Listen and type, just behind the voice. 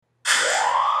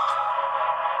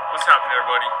What's happening,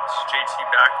 everybody? This is JT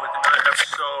back with another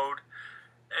episode.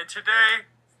 And today,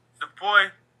 the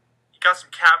boy, he got some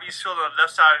cavities filled on the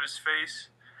left side of his face.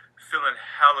 Feeling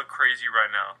hella crazy right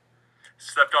now.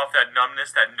 Slept off that numbness,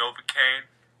 that Novocaine.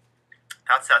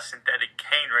 That's that synthetic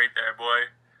cane right there, boy.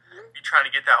 You trying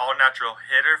to get that all-natural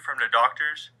hitter from the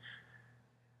doctors?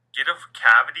 Get a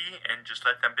cavity and just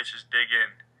let them bitches dig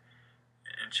in.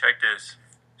 And check this.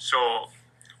 So,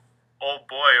 old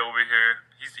boy over here,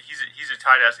 he's a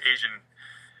tight-ass Asian.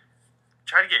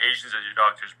 Try to get Asians as your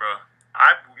doctors, bro.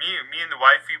 Me and the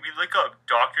wifey, we look up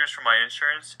doctors for my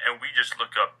insurance, and we just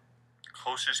look up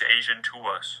closest Asian to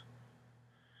us.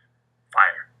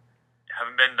 Fire.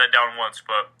 Haven't been let down once,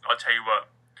 but I'll tell you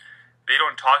what. They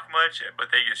don't talk much,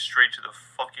 but they get straight to the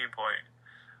fucking point.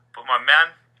 But my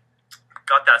man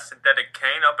got that synthetic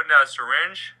cane up in that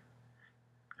syringe.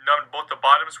 Numbed both the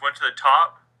bottoms, went to the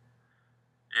top.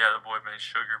 Yeah, the boy made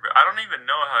sugar, but I don't even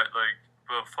know how,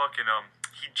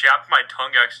 he jabbed my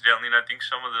tongue accidentally, and I think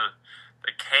some of the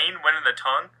cane went in the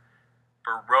tongue.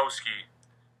 Baroski.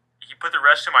 He put the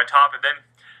rest in my top, and then,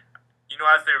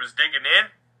 as they was digging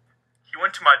in, he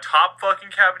went to my top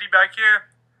fucking cavity back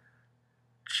here.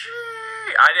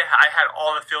 Gee, I had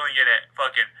all the feeling in it.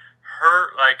 Fucking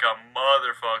hurt like a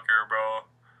motherfucker, bro.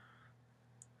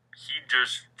 He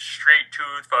just straight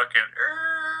tooth fucking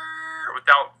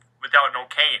without no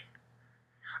cane.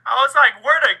 I was like,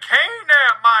 where the cane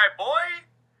at, my boy?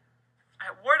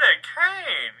 Where the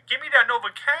cane? Give me that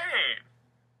Novocaine.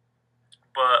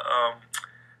 But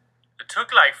it took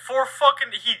like 4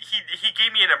 fucking. He gave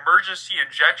me an emergency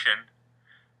injection.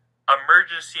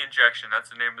 Emergency injection. That's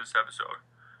the name of this episode.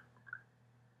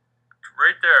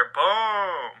 Right there,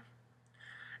 boom.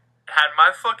 Had my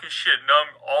fucking shit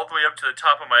numb all the way up to the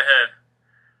top of my head.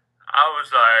 I was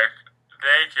like,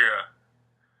 thank you.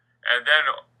 And then,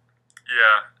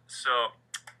 yeah, so,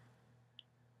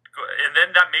 and then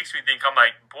that makes me think, I'm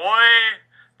like, boy,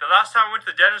 the last time I went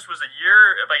to the dentist was a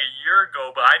year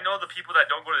ago, but I know the people that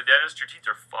don't go to the dentist, your teeth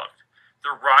are fucked.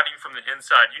 They're rotting from the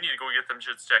inside. You need to go get them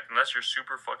shit checked, unless you're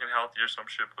super fucking healthy or some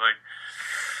shit, but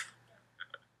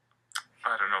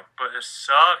I don't know, but it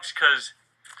sucks, because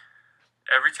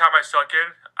every time I suck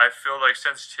in, I feel like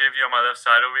sensitivity on my left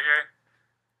side over here.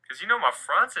 Because my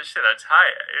fronts and shit are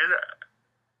tight.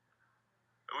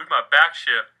 With my back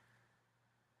shit.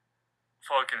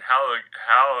 Fucking hella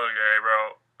gay,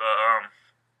 bro. But,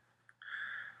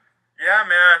 yeah,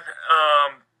 man.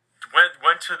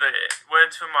 Went to the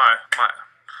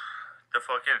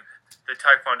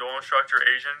Taekwondo instructor,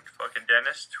 Asian fucking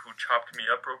dentist, who chopped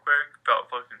me up real quick. Felt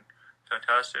fucking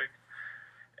fantastic.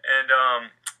 And,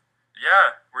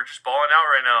 yeah, we're just balling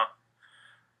out right now.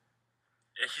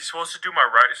 He's supposed to do my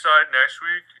right side next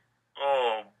week.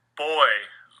 Oh,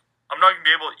 boy. I'm not going to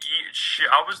be able to eat shit.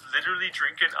 I was literally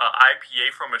drinking an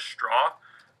IPA from a straw.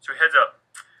 So heads up.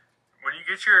 When you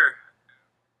get your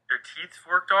teeth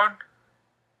worked on,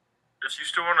 if you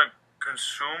still want to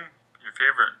consume your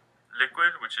favorite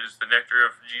liquid, which is the nectar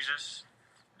of Jesus,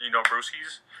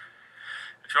 brewskis.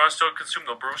 If you want to still consume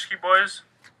the brewski, boys,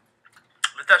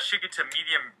 let that shit get to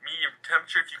medium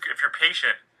temperature if you're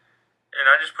patient.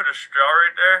 And I just put a straw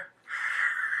right there,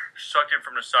 suck it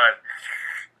from the side,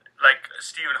 like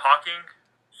Stephen Hawking.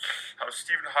 I was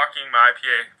Stephen Hawking my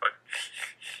IPA, but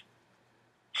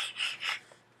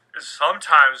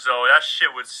sometimes though that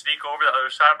shit would sneak over the other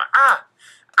side. I'm like,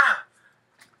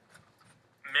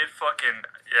 mid fucking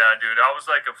yeah, dude. I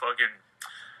was like a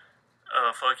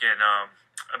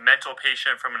mental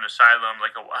patient from an asylum,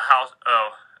 like a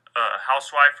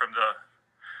housewife from the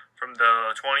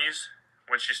 20s.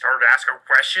 When she started asking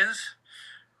questions,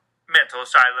 mental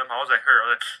asylum. I was like her,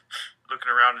 looking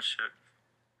around and shit.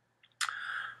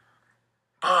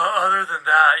 But other than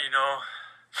that,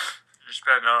 just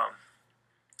been. I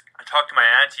talked to my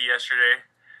auntie yesterday,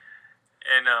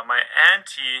 and my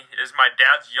auntie is my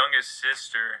dad's youngest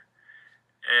sister,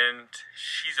 and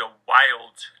she's a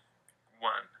wild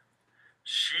one.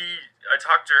 I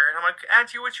talked to her, and I'm like,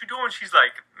 Auntie, what you doing? She's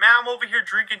like, man, I'm over here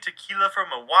drinking tequila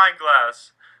from a wine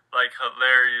glass. Like,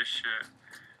 hilarious shit.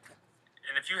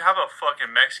 And if you have a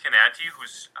fucking Mexican auntie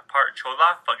who's a part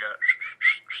chola, fuck it.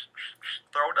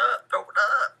 Throw it up for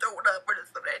the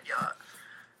Serena.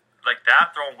 Like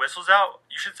that, throwing whistles out.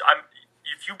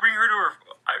 If you bring her to her,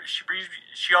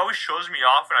 she always shows me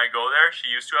off when I go there.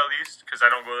 She used to, at least, because I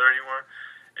don't go there anymore.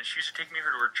 And she used to take me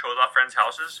to her chola friends'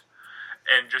 houses.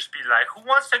 And just be like, who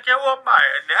wants to get with my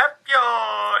nephew?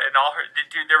 And all her,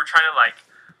 they were trying to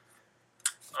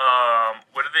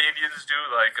what do the Indians do?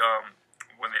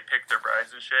 When they pick their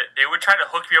brides and shit, they would try to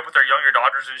hook me up with their younger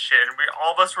daughters and shit. And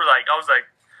all of us were like, I was like,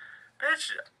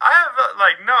 bitch, I have,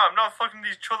 no, I'm not fucking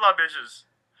these chola bitches.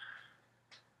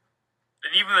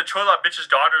 And even the Cholot bitches'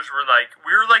 daughters were like, we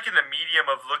were like in the medium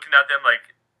of looking at them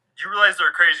like, you realize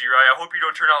they're crazy, right? I hope you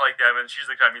don't turn out like them. And she's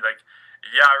looking at me like,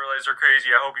 yeah, I realize they're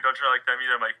crazy. I hope you don't turn out like them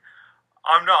either. I'm like,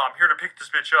 I'm not. I'm here to pick this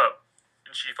bitch up.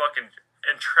 And she fucking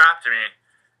entrapped me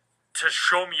to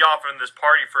show me off in this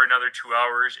party for another 2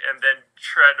 hours and then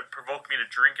tried to provoke me to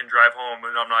drink and drive home.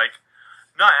 And I'm like,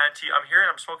 nah, auntie, I'm here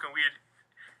and I'm smoking weed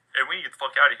and we need to get the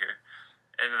fuck out of here.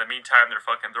 And in the meantime, they're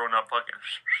fucking throwing up fucking...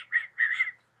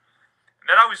 And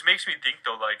that always makes me think,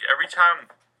 though, like, every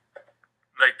time,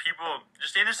 like, people,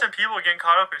 just innocent people getting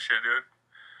caught up in shit, dude.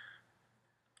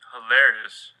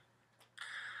 Hilarious.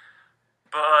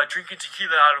 But drinking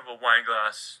tequila out of a wine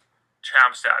glass,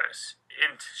 champ status.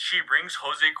 And she brings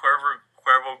Jose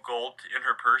Cuervo Gold in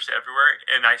her purse everywhere.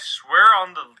 And I swear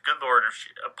on the good Lord, if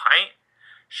a pint,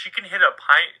 she can hit a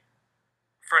pint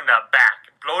from the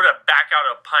back. Blow the back out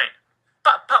of a pint.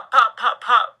 Pop, pop, pop, pop,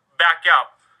 pop. Back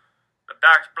out. The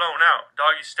back's blown out.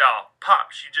 Doggy style.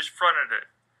 Pop. She just fronted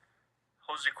it.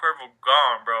 Jose Cuervo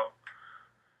gone, bro.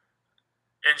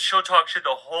 And she'll talk shit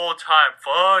the whole time.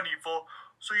 Funny, fool.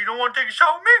 So you don't want to take a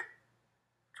shot with me?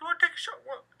 You want to take a shot?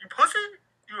 What? You pussy?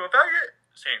 You a faggot?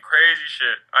 Saying crazy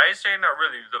shit. I ain't saying that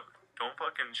really. Don't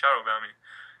fucking shadow about me.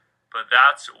 But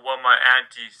that's what my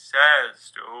auntie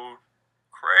says, dude.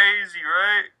 Crazy,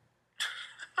 right?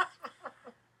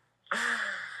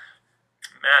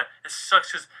 Man, it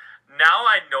sucks because now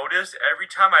I notice every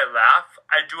time I laugh,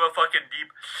 I do a fucking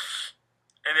deep,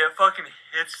 and it fucking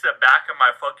hits the back of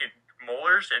my fucking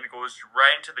molars and goes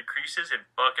right into the creases and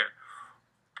fucking,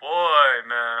 boy,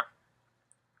 man,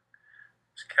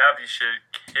 this cavity shit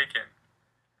kicking.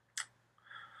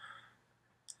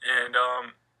 And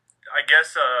I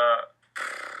guess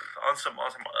on some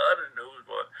other news,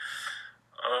 but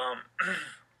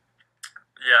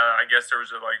yeah, I guess there was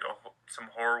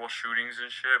some horrible shootings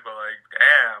and shit, but like,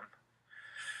 damn.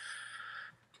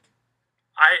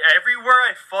 Everywhere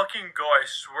I fucking go, I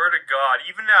swear to God,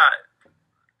 even that,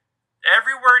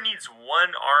 everywhere needs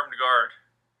one armed guard.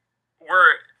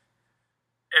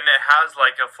 And it has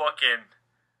like a fucking,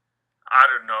 I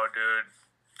don't know, dude.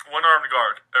 One armed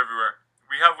guard everywhere.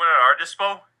 We have one at our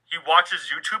dispo. He watches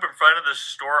YouTube in front of the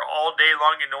store all day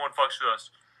long and no one fucks with us.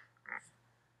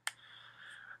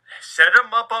 Set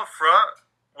him up front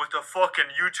with the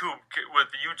fucking YouTube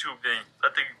thing.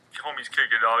 Let the homies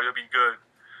kick it, dog. It'll be good.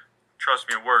 Trust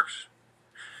me, it works.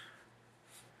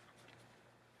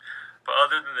 But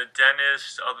other than the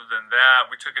dentist, other than that,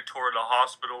 we took a tour of the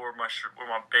hospital where my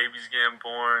baby's getting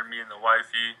born. Me and the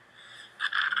wifey.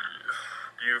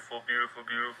 Beautiful, beautiful,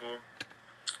 beautiful.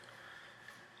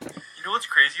 You know what's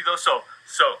crazy though? So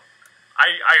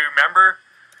I remember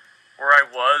where I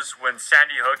was when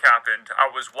Sandy Hook happened. I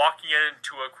was walking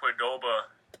into a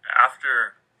Qdoba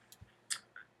after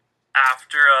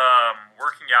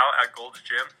working out at Gold's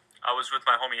Gym. I was with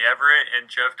my homie Everett and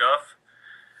Jeff Duff,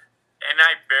 and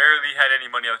I barely had any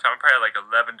money at the time. I probably had like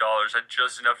 $11. I had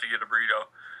just enough to get a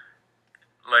burrito.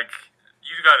 Like,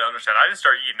 you gotta understand, I didn't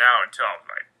start eating out until I was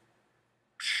like,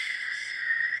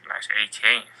 nice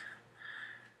 18.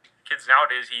 Kids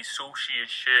nowadays eat sushi and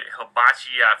shit,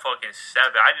 hibachi at fucking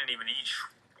 7. I didn't eat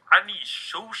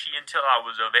sushi until I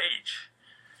was of age.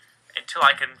 Until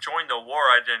I can join the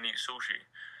war, I didn't eat sushi.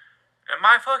 And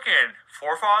my fucking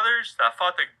forefathers that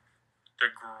fought the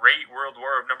Great World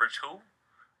War of #2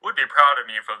 would be proud of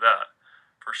me for that.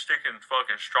 For sticking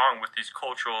fucking strong with these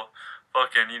cultural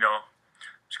fucking,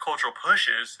 these cultural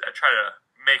pushes that try to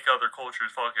make other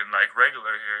cultures fucking like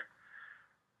regular here.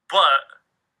 But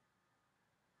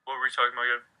what were we talking about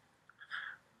again?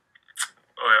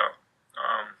 Oh yeah.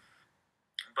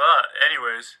 But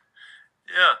anyways,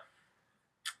 yeah.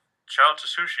 Shout out to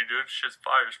sushi, dude. Shit's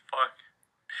fire as fuck.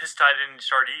 Pissed I didn't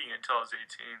start eating until I was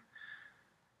 18.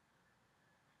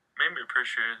 Made me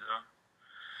appreciate it though.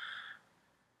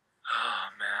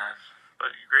 Oh man.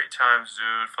 But great times,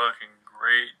 dude. Fucking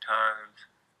great times.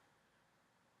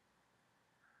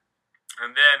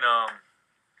 And then, yeah,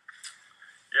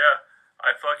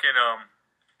 I fucking,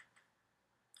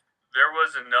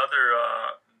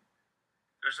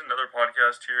 there's another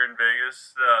podcast here in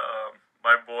Vegas that,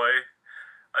 my boy,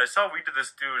 I saw we did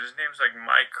this dude, his name's like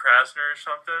Mike Krasner or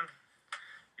something.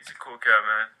 He's a cool cat,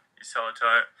 man. He's hella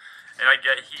tight. And I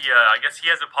guess he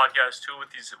has a podcast too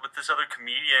with this other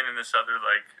comedian and this other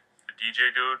like DJ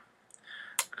dude.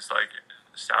 It's like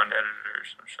sound editor or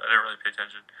some shit. I didn't really pay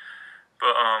attention.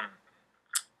 But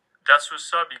that's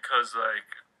what's up because like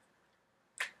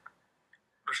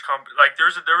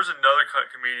there was another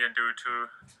comedian dude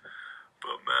too.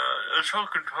 But man, it's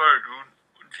fucking tired, dude.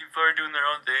 When people are doing their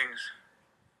own things.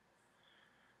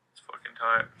 It's fucking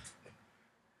tight.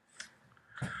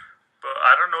 But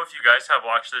I don't know know if you guys have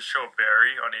watched this show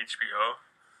Barry on HBO,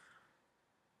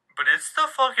 but it's the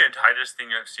fucking tightest thing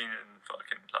I've seen in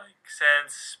fucking, like,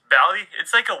 since Bally.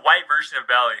 It's like a white version of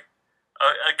Bally.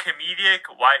 A comedic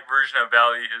white version of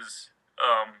Bally is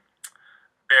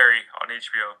Barry on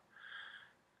HBO.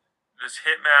 This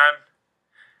hitman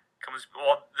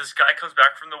this guy comes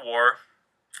back from the war,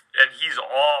 and he's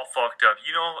all fucked up. You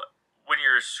know, when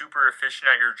you're super efficient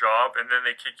at your job, and then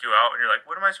they kick you out, and you're like,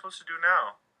 what am I supposed to do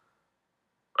now?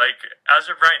 Like, as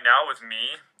of right now with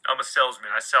me, I'm a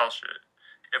salesman. I sell shit.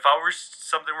 If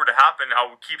something were to happen, I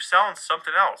would keep selling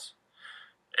something else.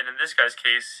 And in this guy's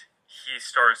case, he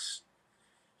starts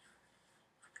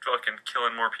fucking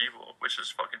killing more people, which is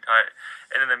fucking tight.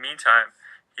 And in the meantime,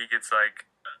 he gets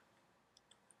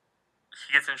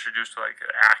introduced to like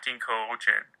an acting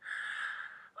coach, and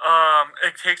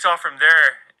it takes off from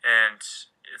there, and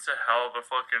it's a hell of a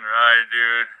fucking ride,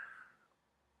 dude.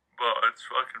 But it's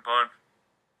fucking fun.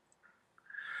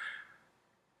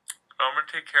 I'm gonna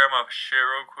take care of my shit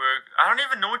real quick. I don't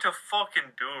even know what to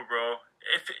fucking do, bro.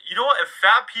 If you know what, if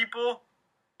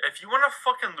you wanna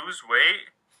fucking lose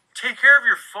weight, take care of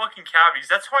your fucking cavities.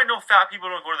 That's how I know fat people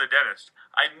don't go to the dentist.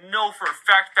 I know for a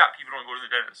fact fat people don't go to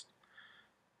the dentist.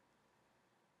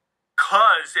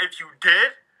 Cause if you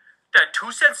did, that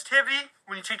tooth sensitivity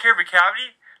when you take care of a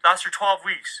cavity lasts for 12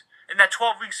 weeks. In that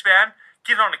 12-week span,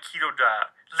 get on a keto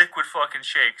diet, liquid fucking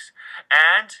shakes,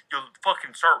 and you'll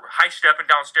fucking start high-stepping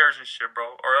downstairs and shit,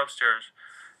 bro, or upstairs.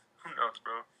 Who knows,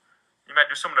 bro? You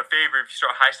might do someone a favor if you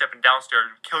start high-stepping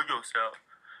downstairs and kill yourself.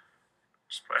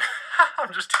 I'm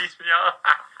just teasing y'all.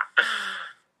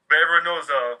 But everyone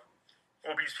knows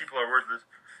obese people are worthless.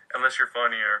 Unless you're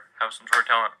funny or have some sort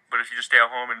of talent. But if you just stay at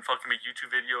home and fucking make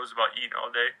YouTube videos about eating all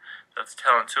day, that's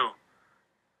talent too.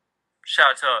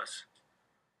 Shout out to us.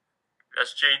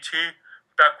 That's JT,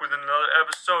 back with another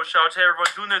episode. Shout out to everyone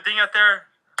doing their thing out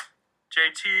there.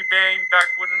 JT, bang,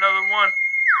 back with another one.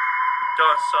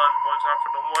 Done, son. One time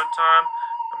for the one time.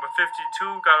 Number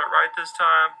 52, got it right this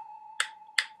time.